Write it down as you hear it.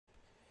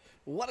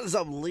What is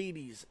up,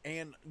 ladies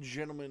and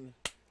gentlemen?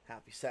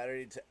 Happy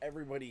Saturday to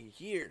everybody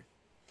here.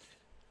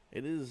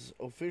 It is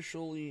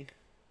officially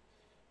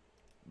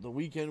the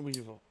weekend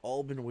we've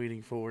all been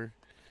waiting for,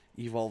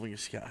 Evolving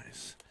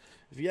Skies.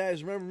 If you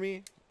guys remember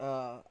me,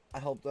 I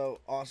helped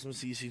out Awesome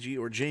CCG,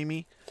 or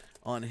Jamie,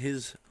 on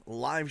his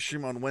live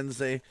stream on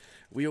Wednesday.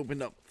 We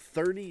opened up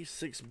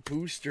 36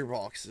 booster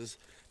boxes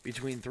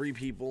between 3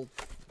 people,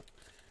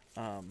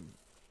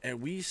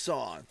 and we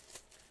saw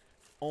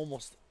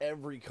almost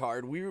every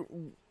card.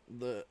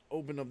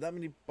 Opened up that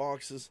many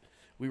boxes.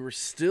 We were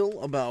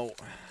still about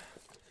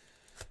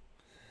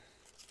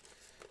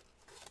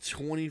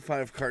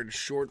 25 cards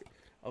short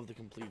of the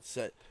complete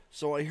set.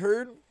 So I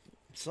heard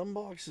some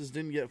boxes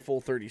didn't get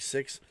full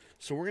 36.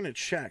 So we're gonna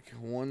check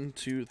 1,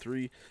 2,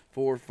 3,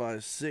 4,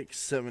 5, 6,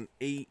 7,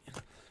 8.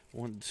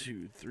 1,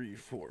 2, 3,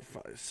 4,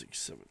 5, 6,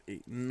 7,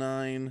 8,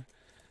 9.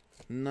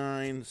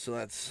 9. So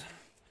that's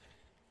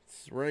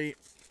right.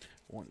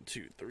 1,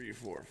 2, 3,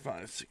 4,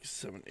 5, 6,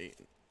 7, 8.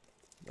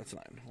 That's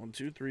 9. 1,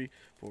 2, 3,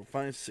 4,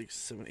 5, 6,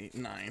 7, 8,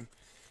 9.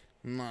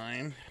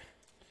 9.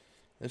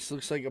 This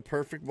looks like a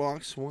perfect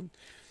box. 1,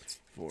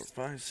 4,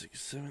 5,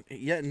 6, 7, 8.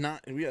 Yeah,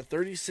 not. We got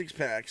 36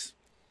 packs.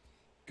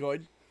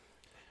 Good.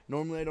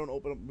 Normally I don't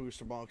open up a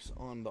booster box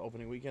on the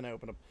opening weekend. I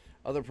open up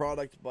other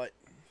product, but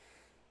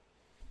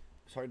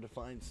it's hard to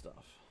find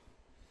stuff.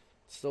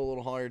 It's still a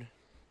little hard.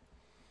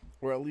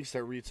 Or at least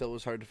at retail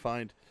was hard to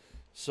find.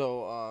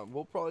 So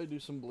we'll probably do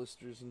some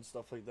blisters and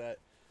stuff like that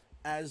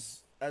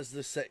as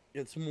the set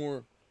gets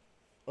more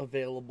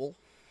available.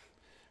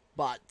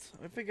 But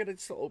I figured I'd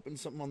still open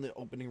something on the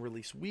opening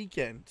release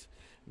weekend.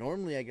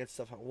 Normally I get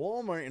stuff at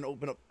Walmart and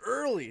open up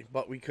early,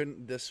 but we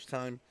couldn't this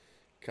time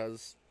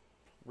because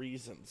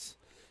reasons.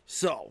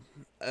 So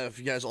if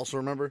you guys also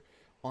remember,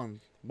 on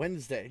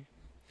Wednesday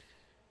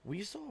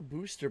we saw a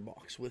booster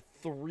box with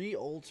 3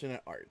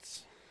 alternate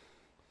arts.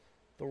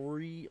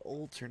 3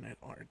 alternate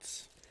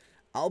arts.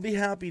 I'll be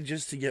happy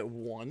just to get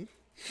one.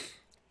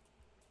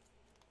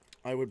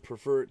 I would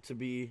prefer it to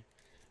be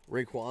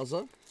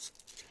Rayquaza,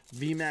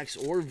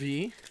 VMAX or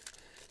V.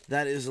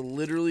 That is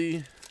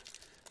literally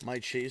my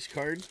chase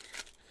card.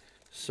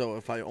 So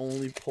if I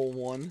only pull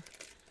one,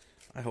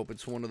 I hope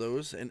it's one of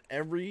those. And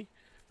every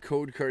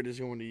code card is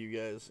going to you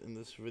guys in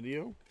this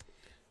video.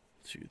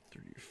 2,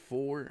 3,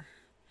 4.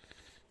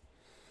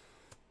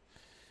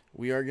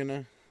 We are going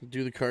to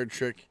do the card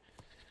trick.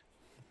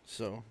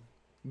 So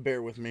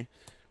bear with me.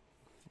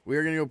 We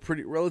are going to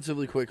go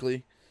relatively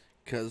quickly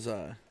because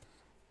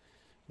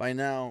by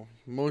now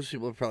most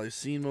people have probably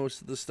seen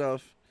most of the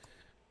stuff,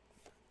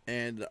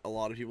 and a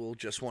lot of people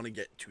just want to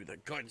get to the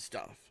good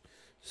stuff.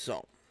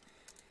 So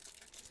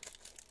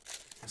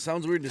it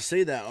sounds weird to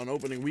say that on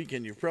opening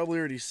weekend. You've probably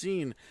already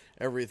seen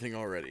everything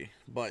already,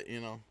 but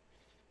you know,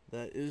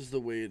 that is the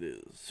way it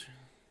is.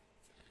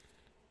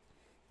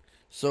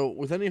 So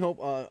with any hope,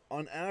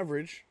 on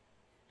average,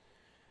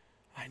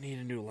 I need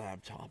a new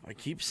laptop. I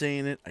keep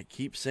saying it.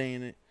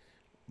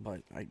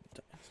 But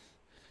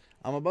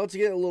I'm about to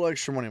get a little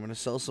extra money. I'm going to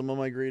sell some of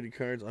my graded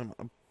cards.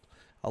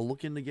 I'll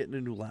look into getting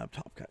a new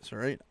laptop, guys. All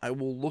right? I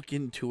will look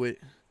into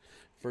it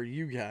for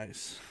you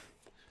guys,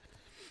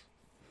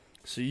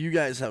 so you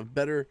guys have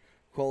better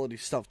quality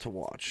stuff to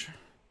watch.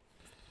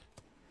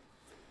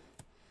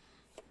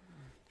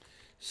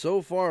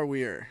 So far,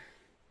 we are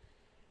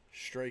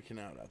striking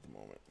out at the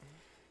moment.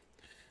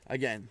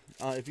 Again,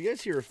 if you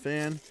guys hear a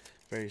fan,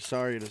 very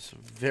sorry. It is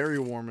very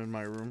warm in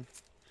my room.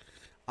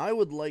 I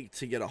would like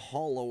to get a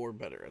holo or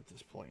better at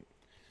this point.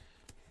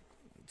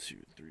 2,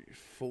 3,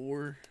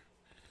 4.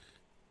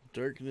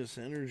 Darkness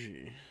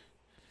Energy.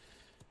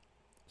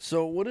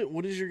 So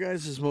what is your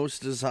guys'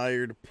 most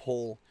desired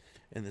pull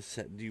in the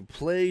set? Do you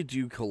play? Do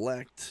you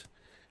collect?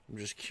 I'm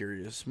just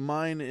curious.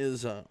 Mine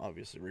is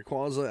obviously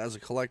Rayquaza as a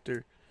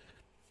collector.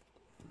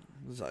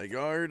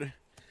 Zygarde.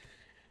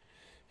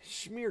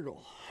 Smeargle.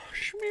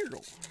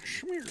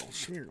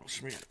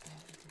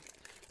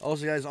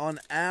 Also, guys, on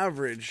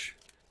average,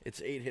 it's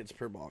 8 hits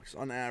per box.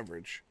 On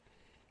average.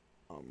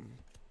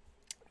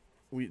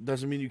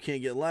 Doesn't mean you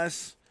can't get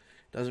less.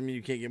 Doesn't mean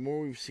you can't get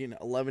more. We've seen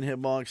 11 hit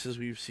boxes.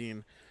 We've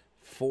seen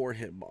 4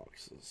 hit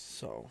boxes.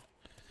 So,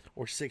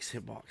 or 6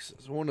 hit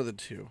boxes. One of the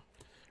two.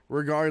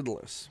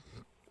 Regardless,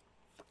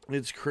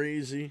 it's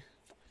crazy.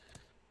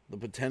 The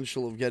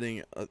potential of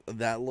getting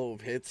that low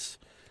of hits.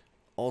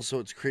 Also,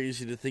 it's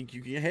crazy to think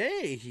you can...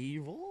 Hey, he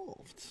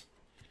evolved.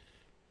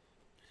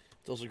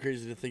 It's also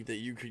crazy to think that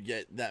you could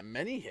get that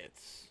many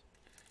hits.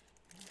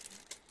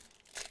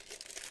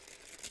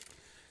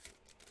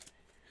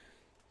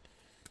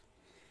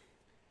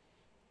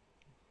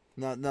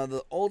 Now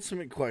the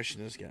ultimate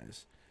question is,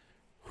 guys,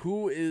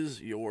 who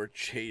is your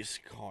chase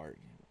card?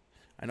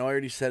 I know I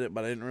already said it,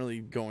 but I didn't really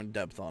go in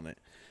depth on it.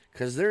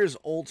 Because there's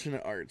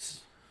alternate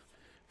arts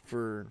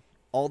for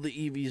all the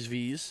EVs,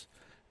 Vs,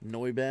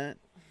 Noibat,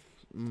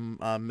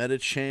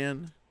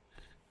 Metachan,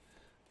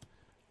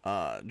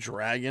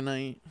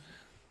 Dragonite.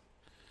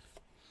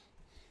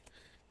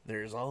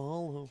 There's a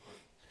holo.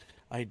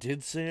 I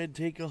did say I'd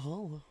take a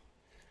holo.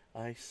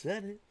 I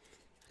said it.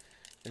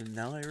 And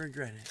now I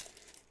regret it.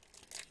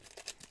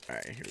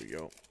 Alright, here we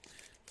go.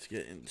 Let's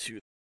get into...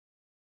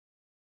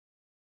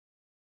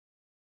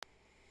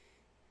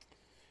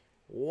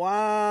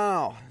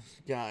 Wow!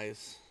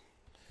 Guys,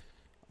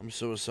 I'm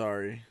so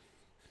sorry.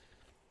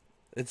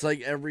 It's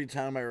like every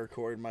time I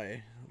record,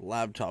 my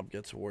laptop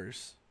gets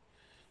worse.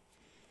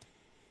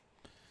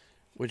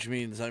 Which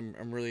means I'm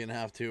really going to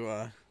have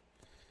to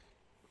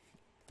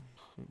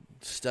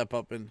step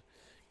up and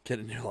get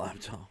a new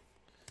laptop.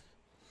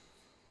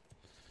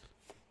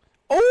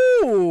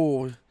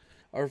 Oh!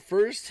 Our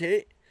first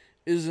hit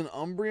is an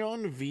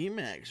Umbreon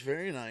VMAX.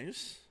 Very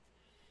nice.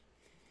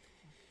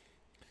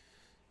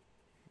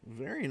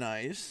 Very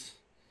nice.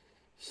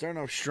 Starting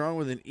off strong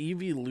with an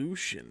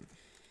Evolution.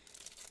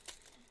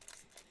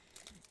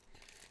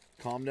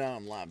 Calm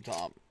down,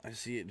 laptop. I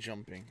see it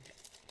jumping.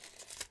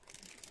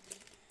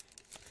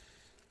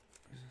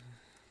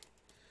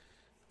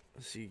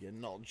 I see you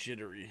getting all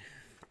jittery.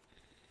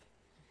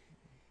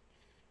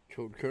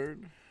 Code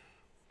card.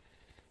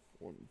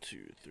 1, 2,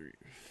 3,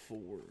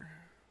 4.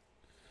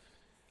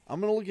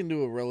 I'm going to look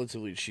into a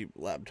relatively cheap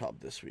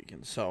laptop this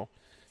weekend. So,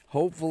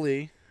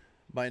 hopefully,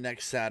 by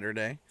next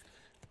Saturday,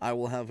 I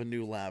will have a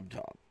new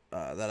laptop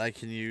that I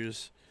can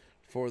use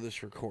for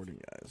this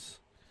recording, guys.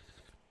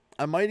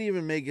 I might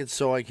even make it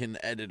so I can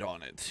edit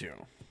on it,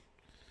 too.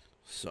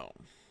 So,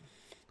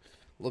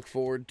 look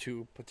forward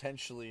to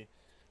potentially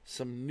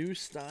some new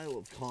style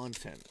of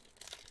content.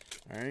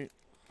 Alright?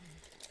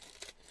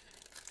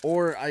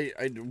 Or I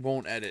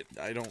won't edit.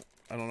 I don't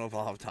know if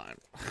I'll have time.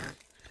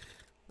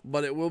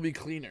 But it will be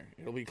cleaner.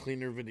 It'll be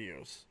cleaner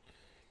videos.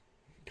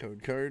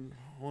 Code card.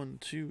 1,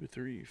 2,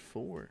 3,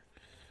 4.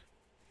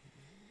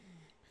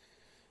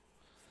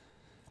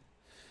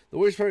 The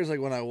worst part is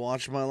like when I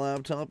watch my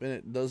laptop and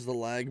it does the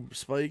lag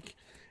spike.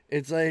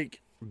 It's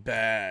like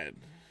bad.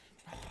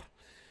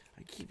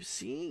 I keep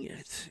seeing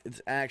it.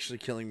 It's actually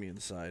killing me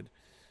inside.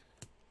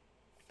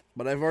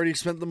 But I've already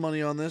spent the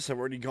money on this. I've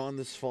already gone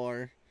this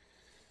far.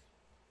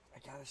 I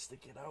gotta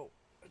stick it out.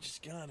 I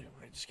just gotta.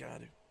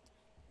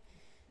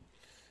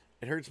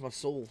 It hurts my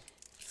soul.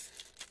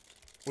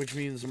 Which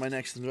means my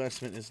next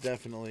investment is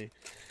definitely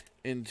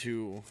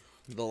into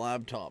the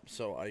laptop.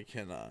 So I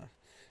can,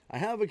 I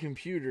have a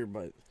computer,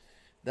 but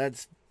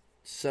that's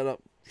set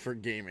up for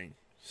gaming.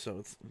 So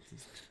it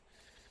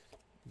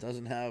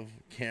doesn't have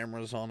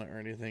cameras on it or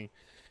anything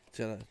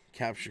to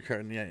capture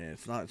card. Yeah,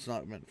 it's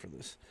not meant for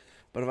this.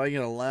 But if I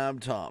get a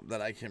laptop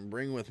that I can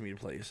bring with me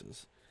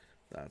places,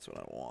 that's what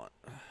I want.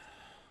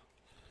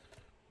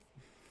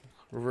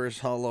 Reverse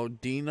Hollow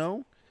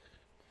Dino.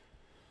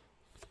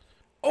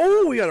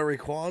 Oh, we got a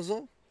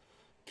Rayquaza.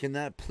 Can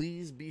that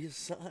please be a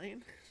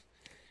sign?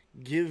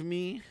 Give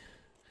me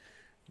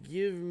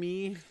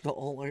the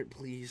all art,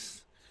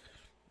 please.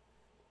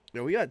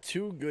 Yeah, we got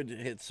 2 good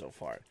hits so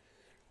far.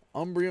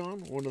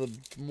 Umbreon, one of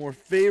the more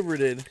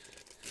favorited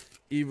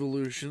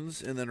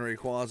evolutions, and then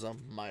Rayquaza,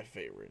 my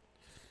favorite.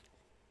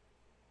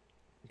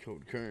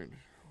 Code card.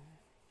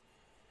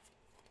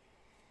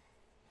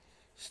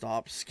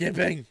 Stop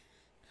skipping.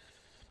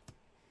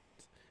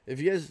 If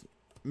you guys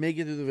make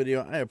it through the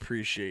video, I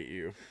appreciate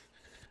you.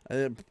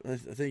 I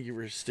thank you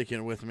for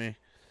sticking with me.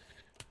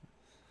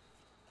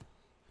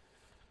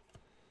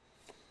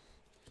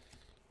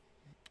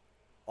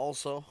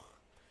 Also,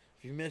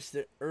 if you missed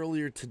it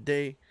earlier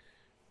today,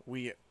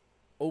 we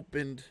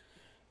opened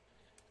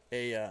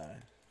a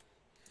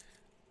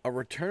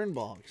return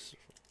box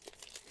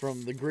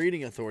from the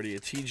Grading Authority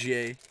at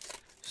TGA.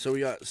 So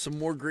we got some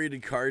more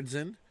graded cards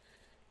in,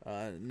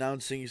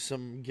 announcing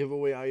some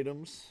giveaway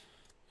items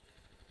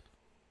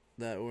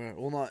that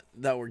not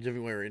that we're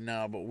giving away right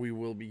now, but we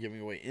will be giving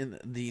away in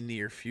the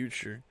near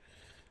future.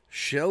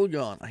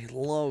 Shelgon, I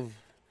love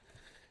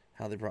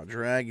how they brought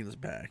dragons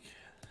back.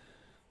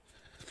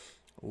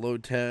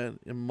 Lotad,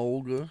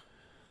 Emolga.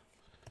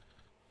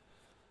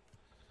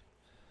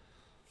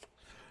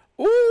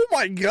 Oh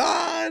my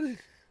god!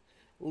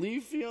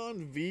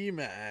 Leafeon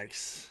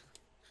VMAX.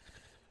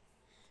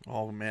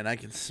 Oh man, I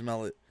can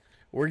smell it.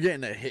 We're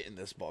getting a hit in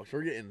this box.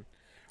 We're getting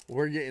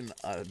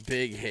a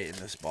big hit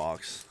in this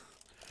box.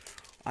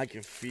 I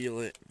can feel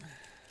it.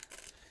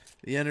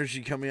 The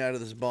energy coming out of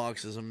this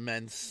box is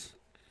immense.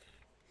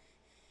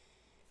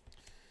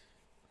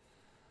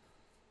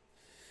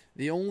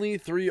 The only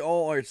 3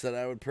 all arts that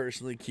I would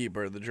personally keep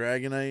are the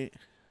Dragonite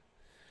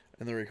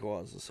and the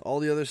Rayquazas. All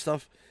the other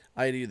stuff,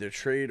 I'd either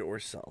trade or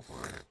sell.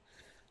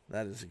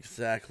 That is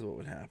exactly what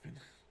would happen.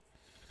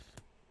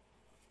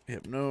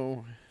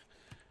 Hypno,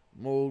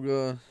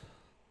 Molga,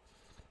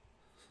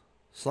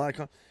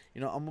 Slackoth.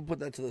 You know, I'm going to put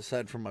that to the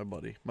side for my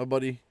buddy. My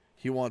buddy,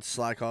 he wants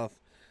Slackoth,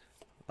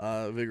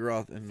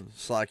 Vigoroth, and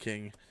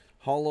Slacking.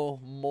 Hollow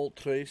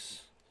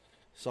Moltres.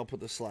 So I'll put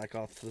the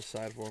Slackoth to the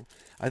side for him.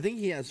 I think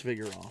he has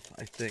Vigoroth.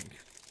 I think.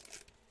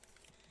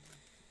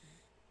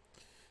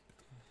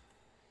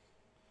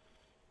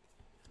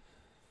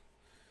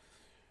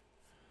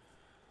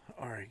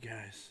 Alright,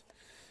 guys.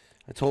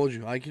 I told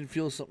you, I can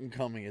feel something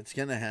coming. It's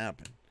going to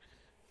happen.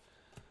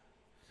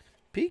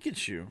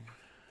 Pikachu.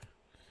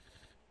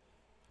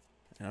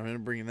 And I'm going to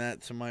bring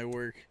that to my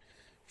work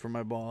for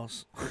my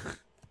boss.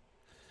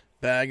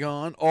 Bag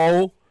on.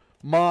 Oh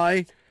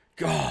my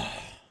God.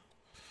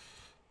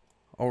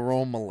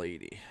 Aroma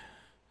Lady.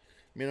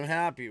 I mean, I'm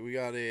happy we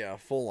got a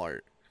full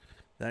art.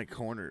 That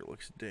corner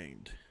looks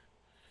dinged.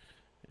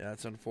 Yeah,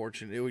 that's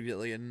unfortunate. It would get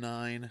like a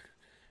 9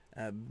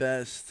 at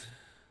best.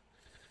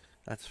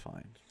 That's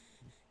fine.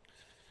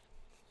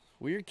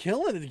 We're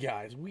killing it,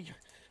 guys.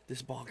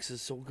 This box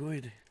is so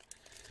good.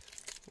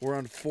 We're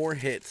on 4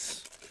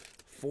 hits.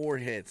 4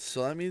 hits.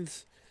 So that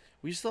means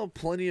we still have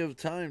plenty of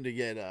time to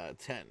get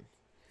 10.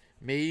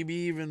 Maybe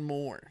even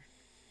more.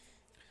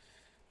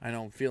 I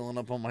know I'm feeling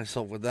up on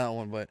myself with that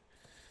one, but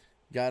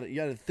you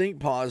gotta think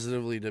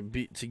positively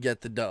to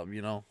get the dub,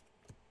 you know.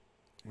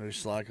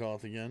 There's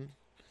Slackoth again.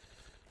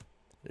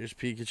 There's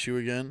Pikachu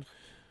again.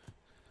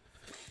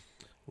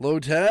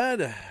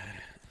 Lotad.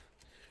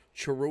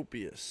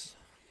 Cheropius.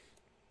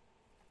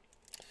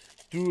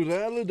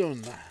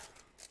 Duraludon.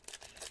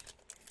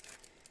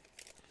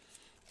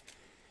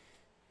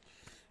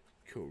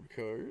 Code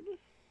card.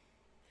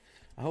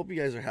 I hope you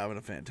guys are having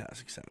a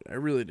fantastic Saturday. I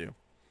really do.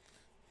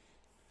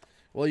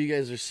 While you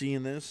guys are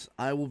seeing this,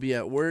 I will be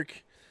at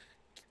work,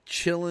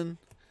 chilling,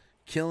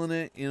 killing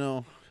it, you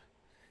know,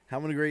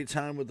 having a great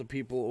time with the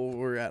people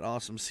over at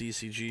Awesome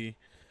CCG.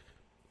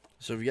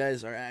 So if you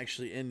guys are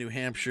actually in New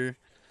Hampshire,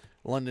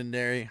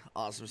 Londonderry,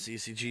 Awesome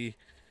CCG,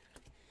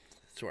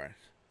 that's where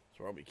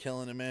I'll be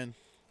killing it, man.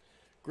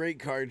 Great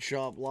card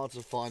shop, lots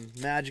of fun.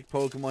 Magic,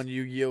 Pokemon,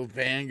 Yu-Gi-Oh,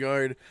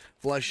 Vanguard,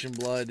 Flesh and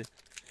Blood.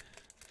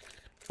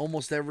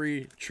 Almost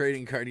every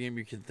trading card game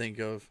you can think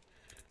of.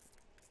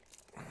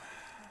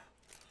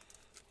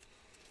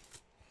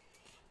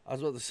 I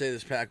was about to say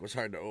this pack was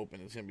hard to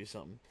open. It's going to be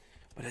something.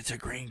 But it's a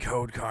green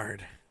code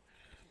card.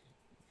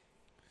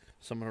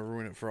 So I'm going to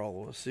ruin it for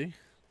all of us. See?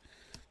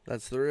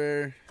 That's the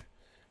rare.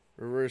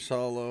 Reverse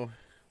holo.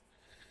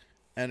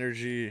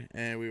 Energy.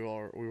 And we've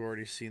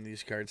already seen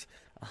these cards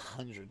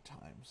 100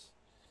 times.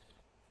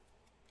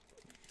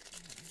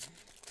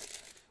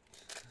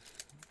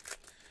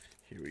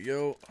 Here we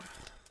go.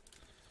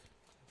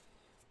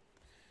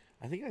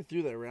 I think I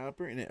threw that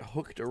wrapper and it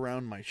hooked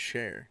around my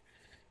chair.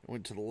 It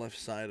went to the left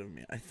side of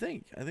me. I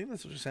think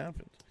that's what just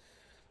happened.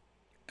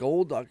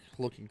 Golduck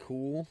looking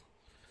cool.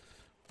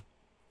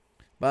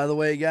 By the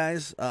way,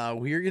 guys,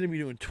 we are going to be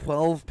doing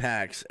 12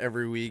 packs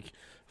every week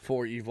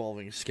for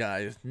Evolving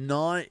Skies,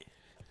 not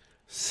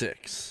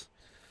 6.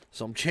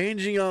 So I'm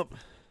changing up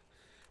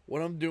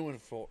what I'm doing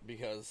for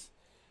because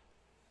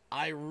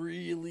I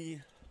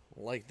really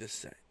like this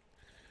set.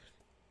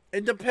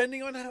 And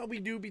depending on how we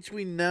do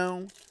between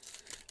now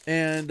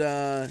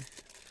and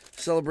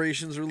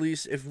Celebrations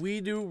release, if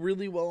we do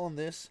really well on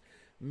this,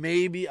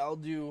 maybe I'll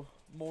do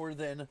more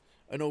than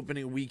an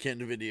opening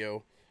weekend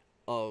video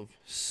of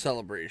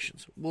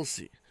Celebrations. We'll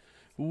see.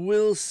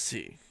 We'll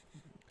see.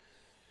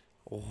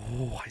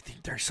 Oh, I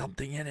think there's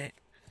something in it.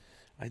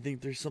 I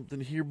think there's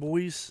something here,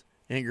 boys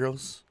and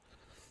girls.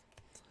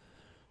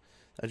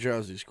 That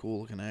Drowsy's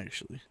cool looking,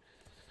 actually.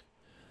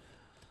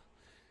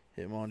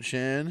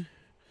 Hitmonchan.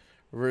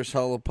 Reverse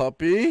Holo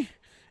Puppy.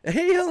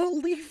 Hey, a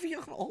Leafy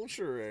on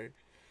Ultra Rare.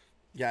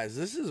 Guys,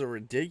 this is a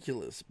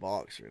ridiculous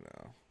box right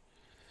now.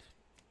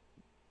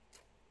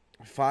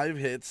 5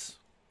 hits.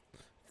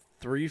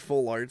 3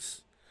 full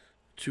arts.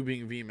 2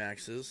 being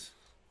VMAXs.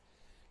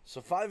 So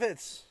 5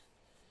 hits.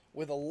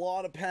 With a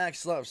lot of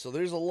packs left. So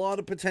there's a lot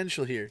of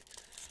potential here.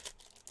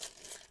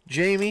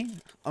 Jamie,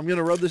 I'm going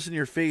to rub this in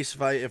your face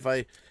if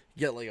I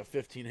get like a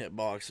 15 hit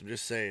box. I'm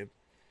just saying.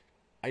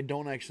 I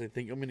don't actually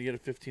think I'm going to get a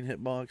 15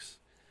 hit box.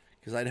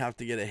 Because I'd have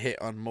to get a hit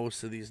on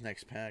most of these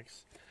next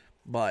packs.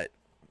 But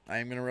I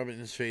am going to rub it in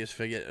his face if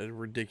I get a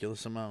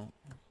ridiculous amount.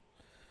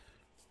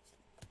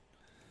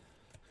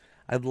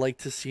 I'd like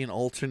to see an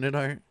alternate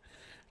art.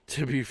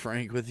 To be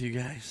frank with you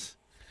guys.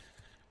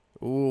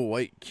 Ooh,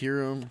 White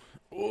Kyurem.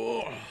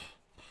 Ooh.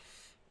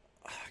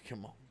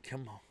 Come on,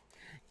 come on.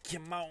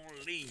 Come on,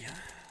 Lee.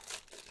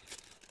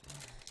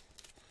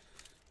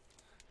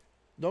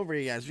 Don't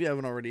forget, guys, if you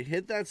haven't already,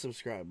 hit that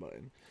subscribe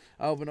button.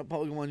 I open up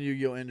Pokemon,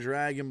 Yu-Gi-Oh, and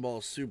Dragon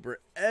Ball Super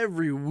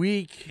every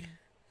week.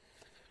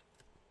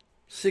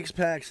 6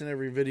 packs in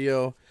every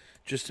video,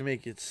 just to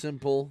make it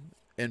simple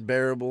and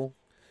bearable.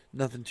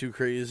 Nothing too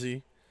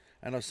crazy.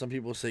 I know some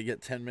people say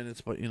get 10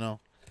 minutes, but, you know,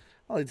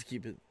 I like to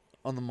keep it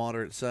on the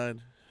moderate side.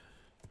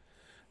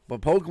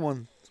 But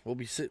Pokemon will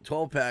be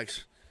 12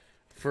 packs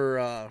for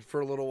a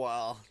little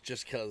while,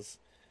 just because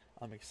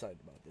I'm excited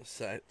about this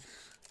set.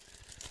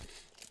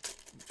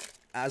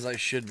 As I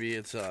should be.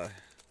 It's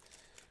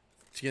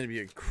gonna be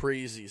a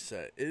crazy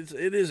set. It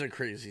is a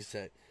crazy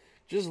set.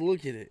 Just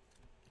look at it.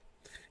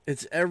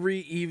 It's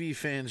every Eevee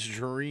fan's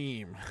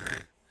dream.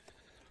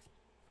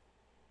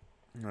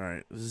 All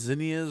right,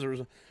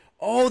 Zinnias.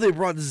 Oh, they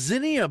brought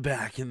Zinnia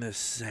back in this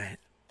set.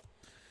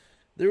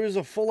 There was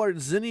a full art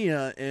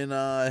Zinnia in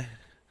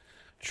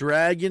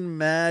Dragon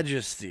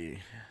Majesty.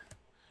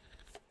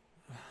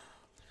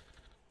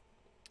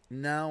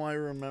 Now I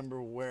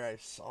remember where I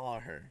saw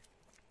her.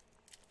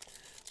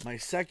 My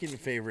second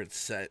favorite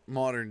set,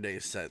 modern day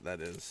set,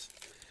 that is.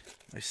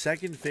 My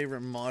second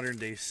favorite modern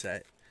day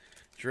set,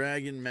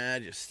 Dragon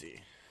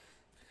Majesty.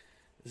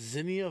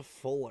 Zinnia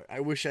Full Art. I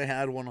wish I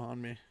had one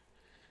on me.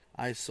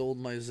 I sold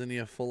my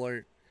Zinnia Full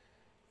Art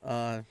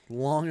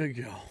long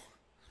ago.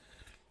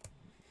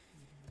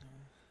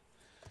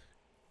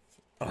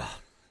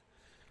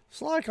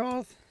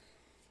 Slakoth.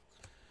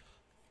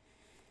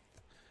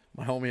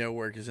 My homie at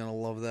work is going to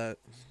love that.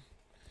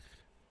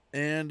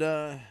 And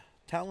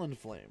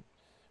Talonflame.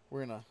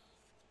 We're going to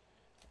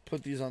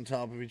put these on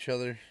top of each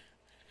other.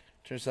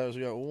 Turns out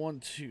we got 1,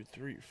 2,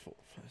 3, 4,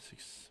 5,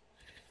 6,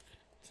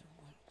 10,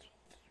 11, 12, 13.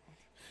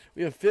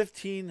 We have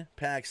 15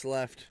 packs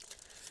left.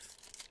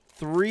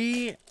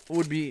 3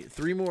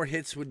 more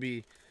hits would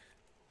be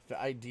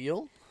the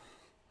ideal.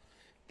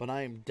 But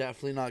I am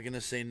definitely not going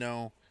to say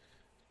no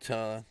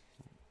to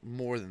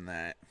more than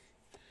that.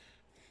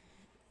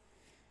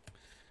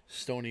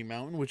 Stony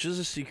Mountain, which is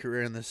a secret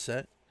rare in this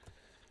set.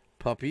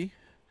 Puppy.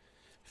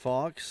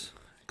 Fox.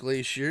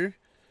 Glacier.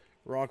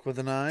 Rock with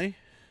an Eye.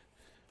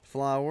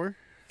 Flower.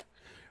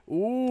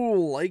 Ooh,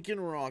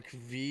 Lycanroc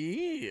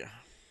V.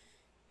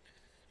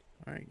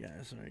 Alright,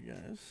 guys.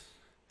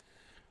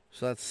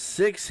 So that's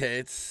 6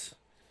 hits.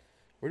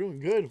 We're doing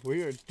good.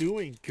 We are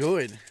doing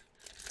good.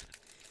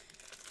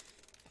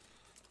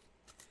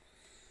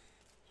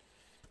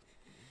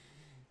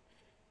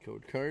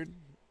 Code card.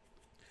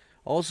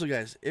 Also,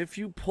 guys, if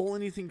you pull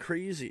anything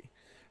crazy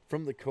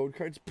from the code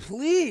cards,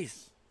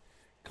 please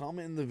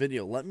comment in the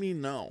video. Let me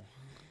know.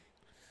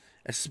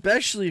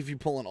 Especially if you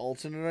pull an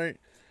alternate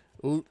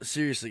art.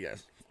 Seriously,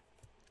 guys.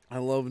 I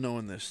love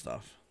knowing this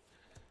stuff.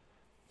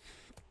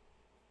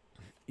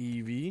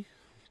 Eevee.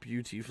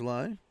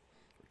 Beautifly.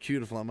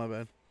 Cutifly, my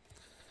bad.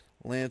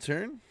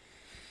 Lantern.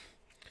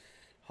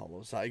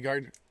 Hollow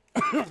Zygarde.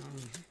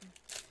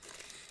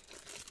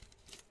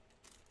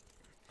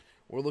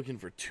 We're looking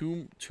for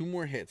two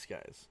more hits,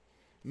 guys.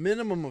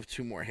 Minimum of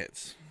 2 more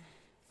hits.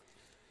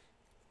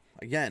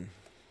 Again,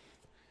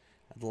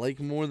 I'd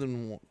like more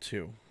than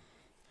 2.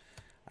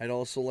 I'd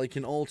also like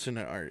an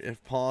alternate art,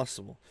 if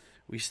possible.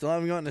 We still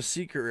haven't gotten a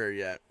secret rare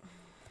yet.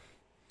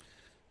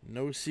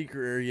 No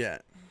secret rare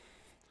yet.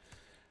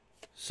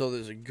 So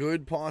there's a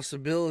good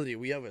possibility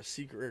we have a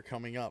secret rare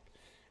coming up.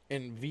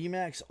 And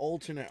VMAX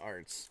alternate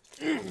arts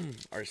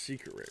are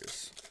secret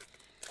rares.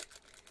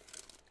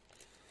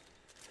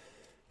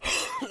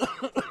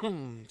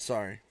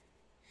 Sorry.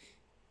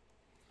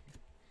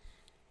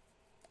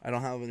 I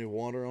don't have any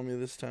water on me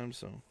this time,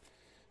 so.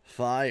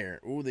 Fire.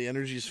 Ooh, the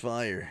energy's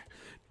fire.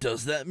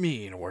 Does that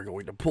mean we're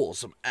going to pull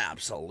some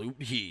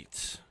absolute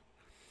heat?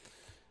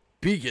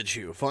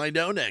 Pikachu, find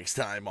out next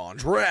time on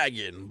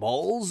Dragon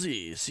Ball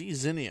Z. See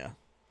Zinnia.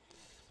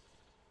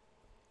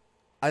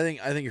 I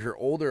think her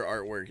older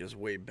artwork is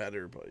way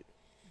better, but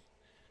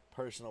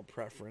personal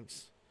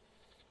preference.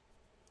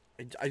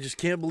 I just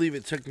can't believe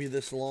it took me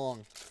this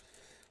long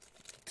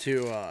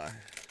to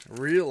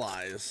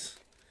realize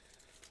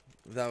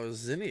that was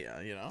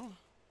Zinnia, you know?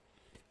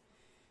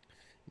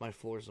 My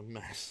floor's a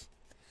mess.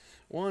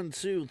 1,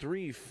 2,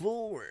 3,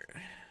 4.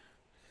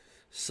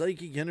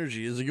 Psychic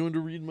energy. Is it going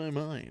to read my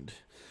mind?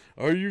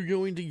 Are you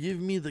going to give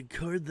me the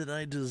card that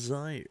I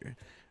desire?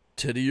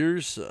 Teddy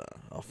Ursa,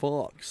 a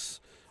fox,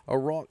 a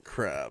rock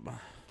crab,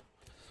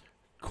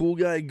 cool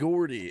guy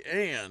Gordy,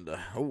 and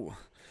oh,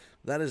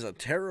 that is a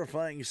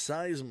terrifying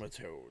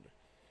Seismitoad.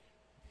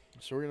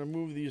 So we're gonna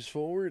move these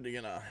forward.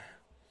 We're gonna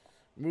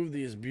move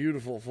these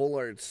beautiful full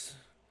arts,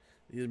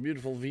 these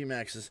beautiful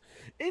VMAXs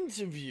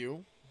into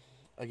view.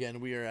 Again,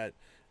 we are at,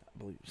 I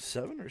believe,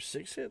 7 or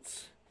 6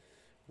 hits.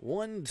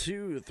 1,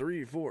 2,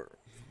 3, 4.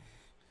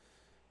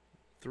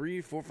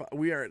 3, 4, 5.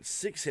 We are at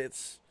 6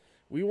 hits.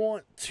 We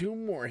want 2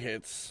 more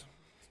hits.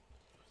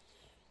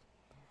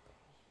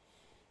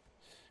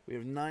 We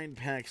have 9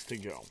 packs to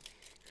go.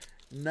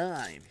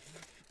 9.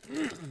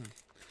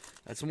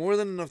 That's more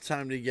than enough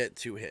time to get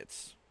 2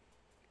 hits.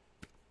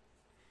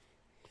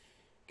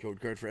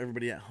 Code card for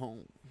everybody at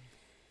home.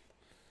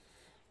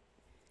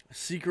 A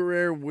secret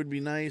rare would be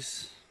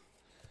nice.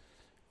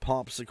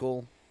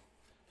 Popsicle.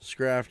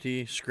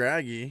 Scrafty.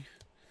 Scraggy.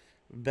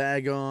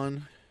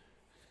 Bagon.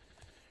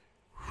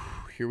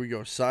 Here we go.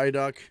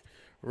 Psyduck.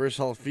 Reverse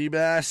Hall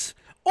Feebas.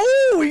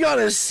 Oh, we got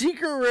a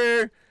secret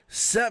rare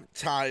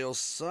Sceptile.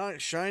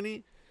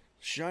 Shiny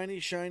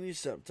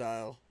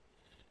Sceptile.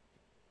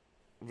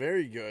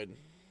 Very good.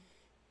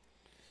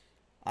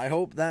 I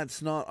hope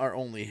that's not our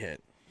only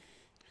hit.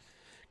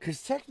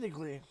 Because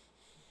technically,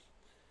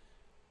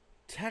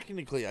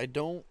 I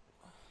don't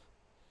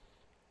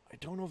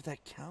know if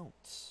that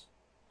counts.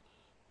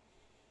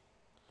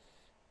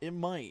 It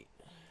might.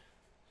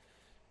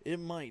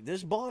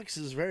 This box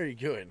is very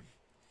good.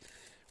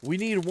 We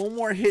need 1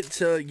 more hit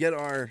to get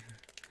our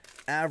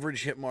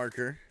average hit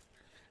marker.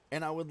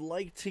 And I would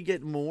like to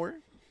get more.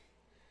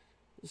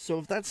 So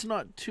if that's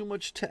not too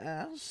much to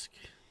ask,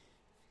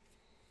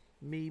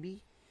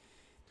 maybe.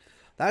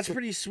 That's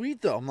pretty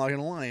sweet, though. I'm not going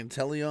to lie.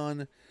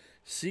 Inteleon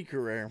Secret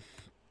Rare.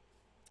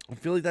 I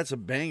feel like that's a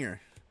banger.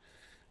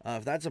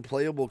 If that's a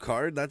playable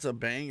card, that's a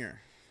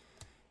banger.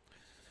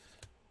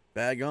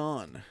 Bag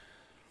on.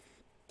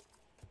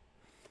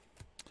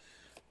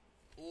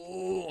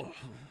 Oh.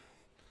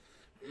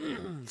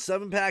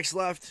 7 packs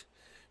left.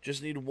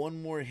 Just need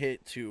one more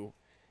hit to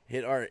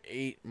hit our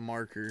 8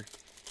 marker.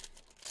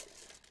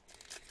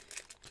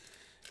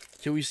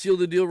 Can we seal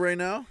the deal right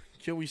now?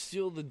 Can we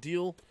seal the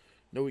deal?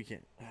 No, we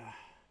can't.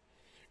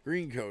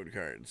 Green code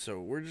card. So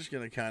we're just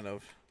going to kind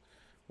of,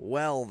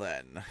 well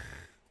then.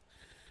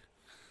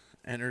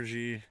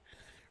 Energy.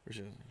 We're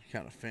just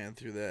kind of fan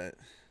through that.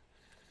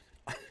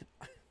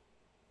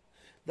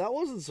 That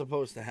wasn't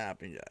supposed to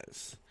happen,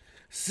 guys.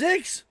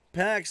 6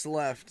 packs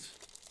left.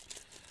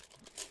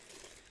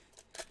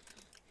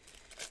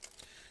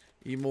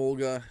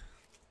 Emolga.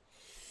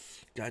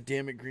 God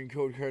damn it, green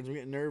code cards. I'm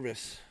getting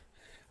nervous.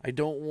 I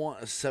don't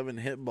want a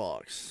 7-hit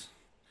box.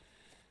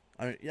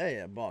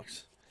 Yeah,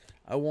 box.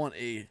 I want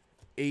a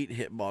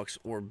 8-hit box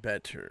or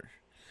better.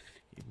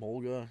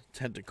 Emolga,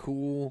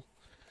 Tentacool.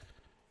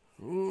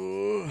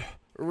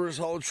 Reverse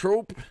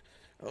holotrope.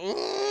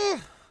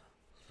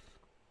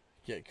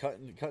 Yeah,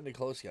 cutting it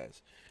close,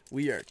 guys.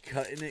 We are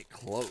cutting it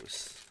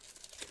close.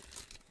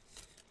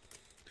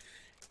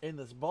 And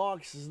this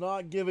box is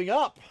not giving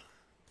up.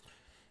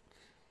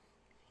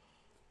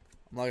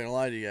 I'm not gonna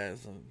lie to you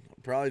guys. I'm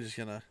probably just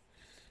gonna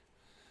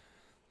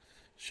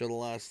show the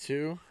last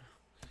 2.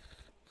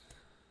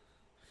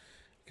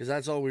 Because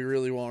that's all we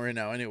really want right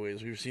now.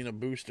 Anyways, we've seen a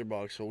booster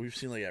box, so we've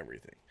seen like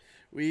everything.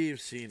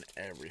 We've seen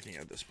everything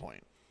at this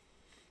point.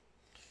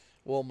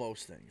 Well,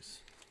 most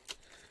things.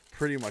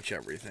 Pretty much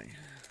everything.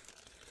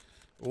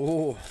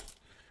 Oh,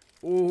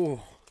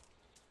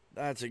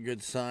 that's a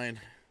good sign.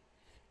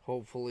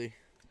 Hopefully.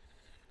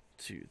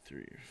 2,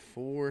 3,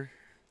 4.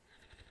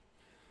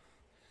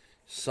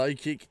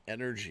 Psychic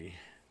Energy.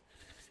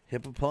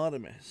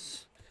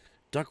 Hippopotamus.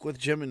 Duck with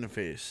gem in the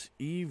face.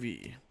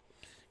 Eevee.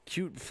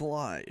 Cute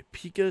Fly.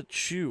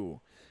 Pikachu.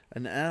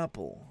 An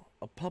apple.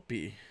 A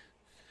puppy.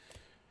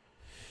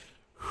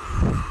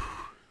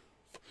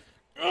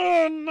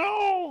 Oh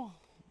no!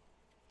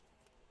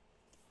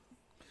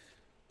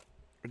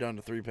 We're down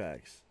to 3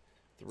 packs.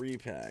 3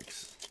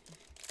 packs.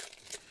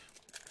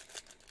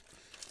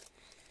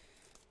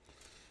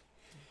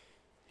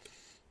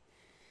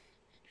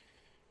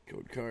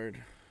 Code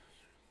card.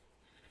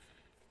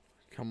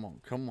 Come on,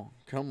 come on,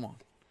 come on.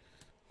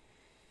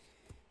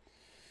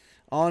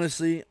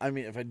 Honestly, I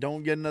mean, if I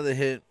don't get another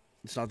hit,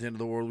 it's not the end of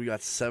the world. We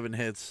got 7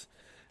 hits.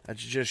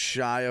 That's just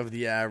shy of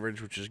the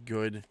average, which is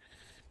good.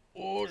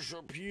 Oh,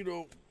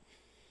 Sharpedo.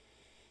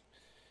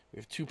 We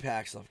have 2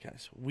 packs left,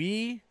 guys.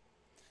 We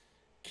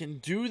can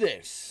do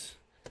this.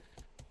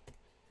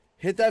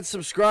 Hit that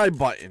subscribe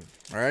button.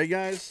 All right,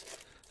 guys?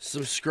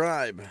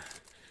 Subscribe.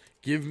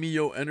 Give me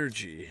your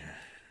energy.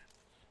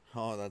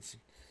 Oh, that's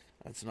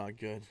not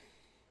good.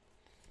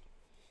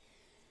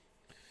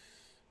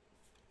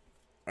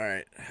 All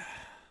right.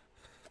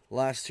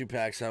 Last 2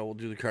 packs, I will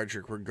do the card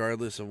trick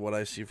regardless of what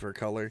I see for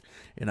color,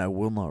 and I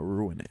will not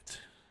ruin it.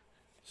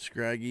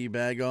 Scraggy,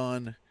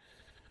 Bagon,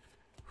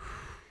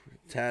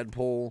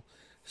 Tadpole,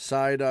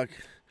 Psyduck,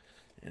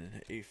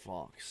 and a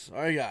Fox.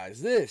 All right,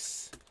 guys,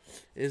 this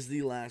is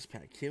the last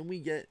pack. Can we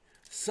get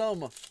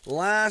some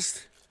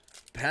last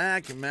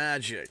pack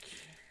magic?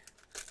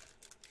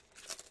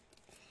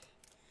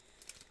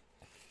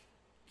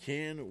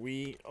 Can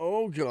we?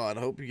 Oh, God. I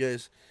hope you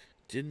guys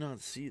did not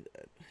see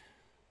that.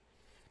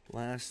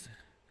 Last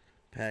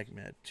pack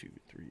mat 2,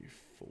 3,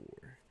 4.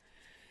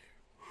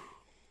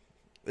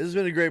 This has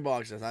been a great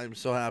box. I'm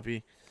so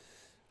happy.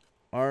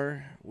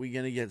 Are we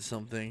going to get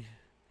something?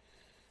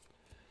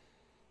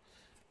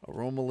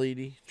 Aroma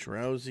Lady,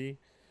 Drowsy,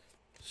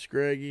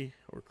 Scraggy,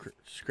 or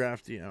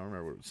Scrafty. I don't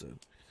remember what it said.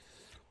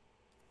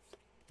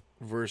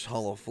 Reverse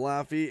Hollow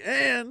Flaffy,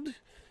 and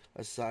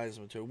a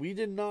Seismitoad. We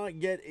did not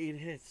get 8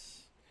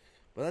 hits.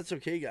 But that's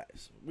okay,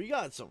 guys. We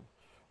got some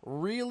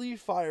really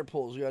fire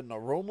pulls. We got an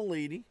Aroma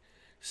Lady,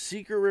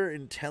 Secret Rare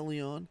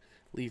Inteleon,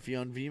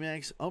 Leafeon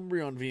VMAX,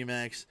 Umbreon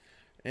VMAX,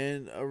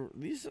 and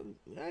these,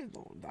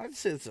 I'd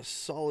say it's a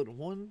solid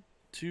 1,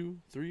 2,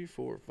 3,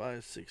 4,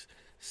 5, 6,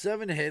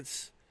 7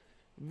 hits.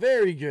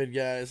 Very good,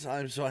 guys.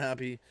 I'm so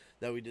happy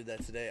that we did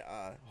that today.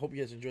 Hope you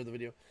guys enjoyed the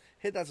video.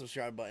 Hit that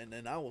subscribe button,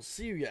 and I will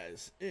see you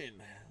guys in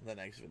the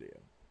next video.